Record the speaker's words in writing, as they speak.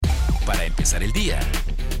para empezar el día.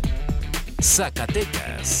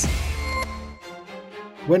 Zacatecas.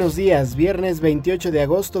 Buenos días, viernes 28 de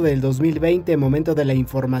agosto del 2020, momento de la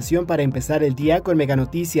información para empezar el día con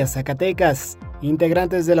Meganoticias Zacatecas.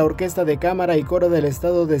 Integrantes de la Orquesta de Cámara y Coro del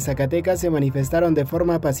Estado de Zacatecas se manifestaron de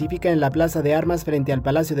forma pacífica en la Plaza de Armas frente al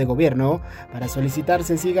Palacio de Gobierno para solicitar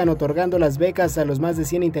se sigan otorgando las becas a los más de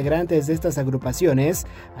 100 integrantes de estas agrupaciones,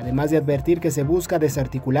 además de advertir que se busca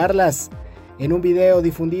desarticularlas. En un video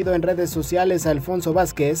difundido en redes sociales, Alfonso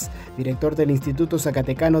Vázquez, director del Instituto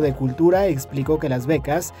Zacatecano de Cultura, explicó que las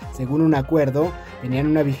becas, según un acuerdo, tenían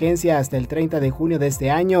una vigencia hasta el 30 de junio de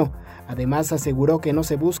este año. Además, aseguró que no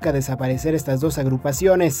se busca desaparecer estas dos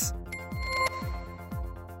agrupaciones.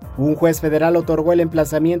 Un juez federal otorgó el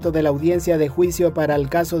emplazamiento de la audiencia de juicio para el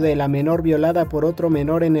caso de la menor violada por otro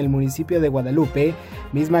menor en el municipio de Guadalupe,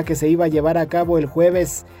 misma que se iba a llevar a cabo el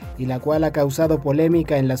jueves, y la cual ha causado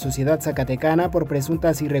polémica en la sociedad zacatecana por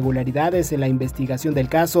presuntas irregularidades en la investigación del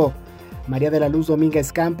caso. María de la Luz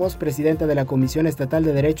Domínguez Campos, presidenta de la Comisión Estatal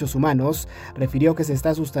de Derechos Humanos, refirió que se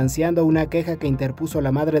está sustanciando una queja que interpuso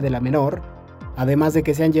la madre de la menor, además de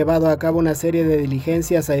que se han llevado a cabo una serie de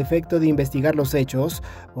diligencias a efecto de investigar los hechos,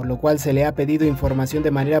 por lo cual se le ha pedido información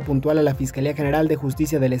de manera puntual a la Fiscalía General de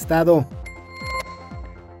Justicia del Estado.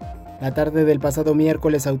 La tarde del pasado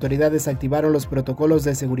miércoles, autoridades activaron los protocolos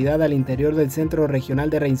de seguridad al interior del Centro Regional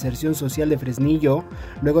de Reinserción Social de Fresnillo,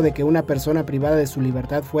 luego de que una persona privada de su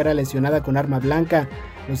libertad fuera lesionada con arma blanca.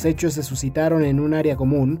 Los hechos se suscitaron en un área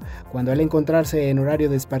común, cuando al encontrarse en horario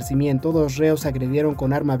de esparcimiento, dos reos agredieron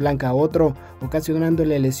con arma blanca a otro,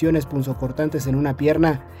 ocasionándole lesiones punzocortantes en una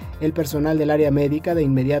pierna. El personal del área médica de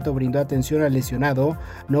inmediato brindó atención al lesionado,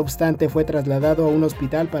 no obstante fue trasladado a un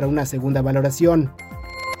hospital para una segunda valoración.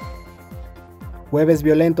 Jueves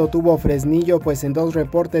violento tuvo Fresnillo, pues en dos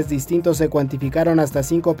reportes distintos se cuantificaron hasta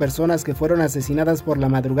 5 personas que fueron asesinadas por la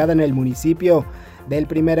madrugada en el municipio. Del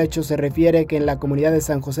primer hecho se refiere que en la comunidad de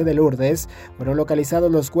San José de Lourdes fueron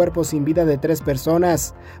localizados los cuerpos sin vida de 3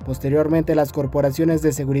 personas. Posteriormente, las corporaciones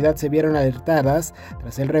de seguridad se vieron alertadas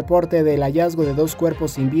tras el reporte del hallazgo de 2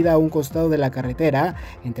 cuerpos sin vida a un costado de la carretera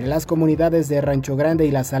entre las comunidades de Rancho Grande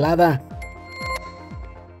y La Salada.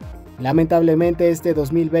 Lamentablemente, este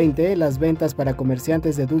 2020, las ventas para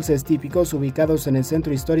comerciantes de dulces típicos ubicados en el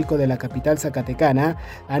centro histórico de la capital zacatecana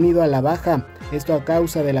han ido a la baja, esto a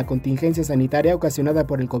causa de la contingencia sanitaria ocasionada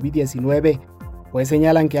por el COVID-19. Pues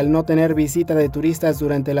señalan que al no tener visita de turistas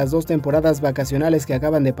durante las 2 temporadas vacacionales que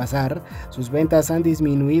acaban de pasar, sus ventas han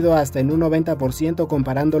disminuido hasta en un 90%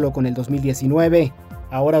 comparándolo con el 2019.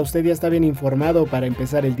 Ahora usted ya está bien informado para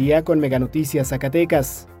empezar el día con Meganoticias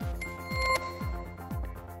Zacatecas.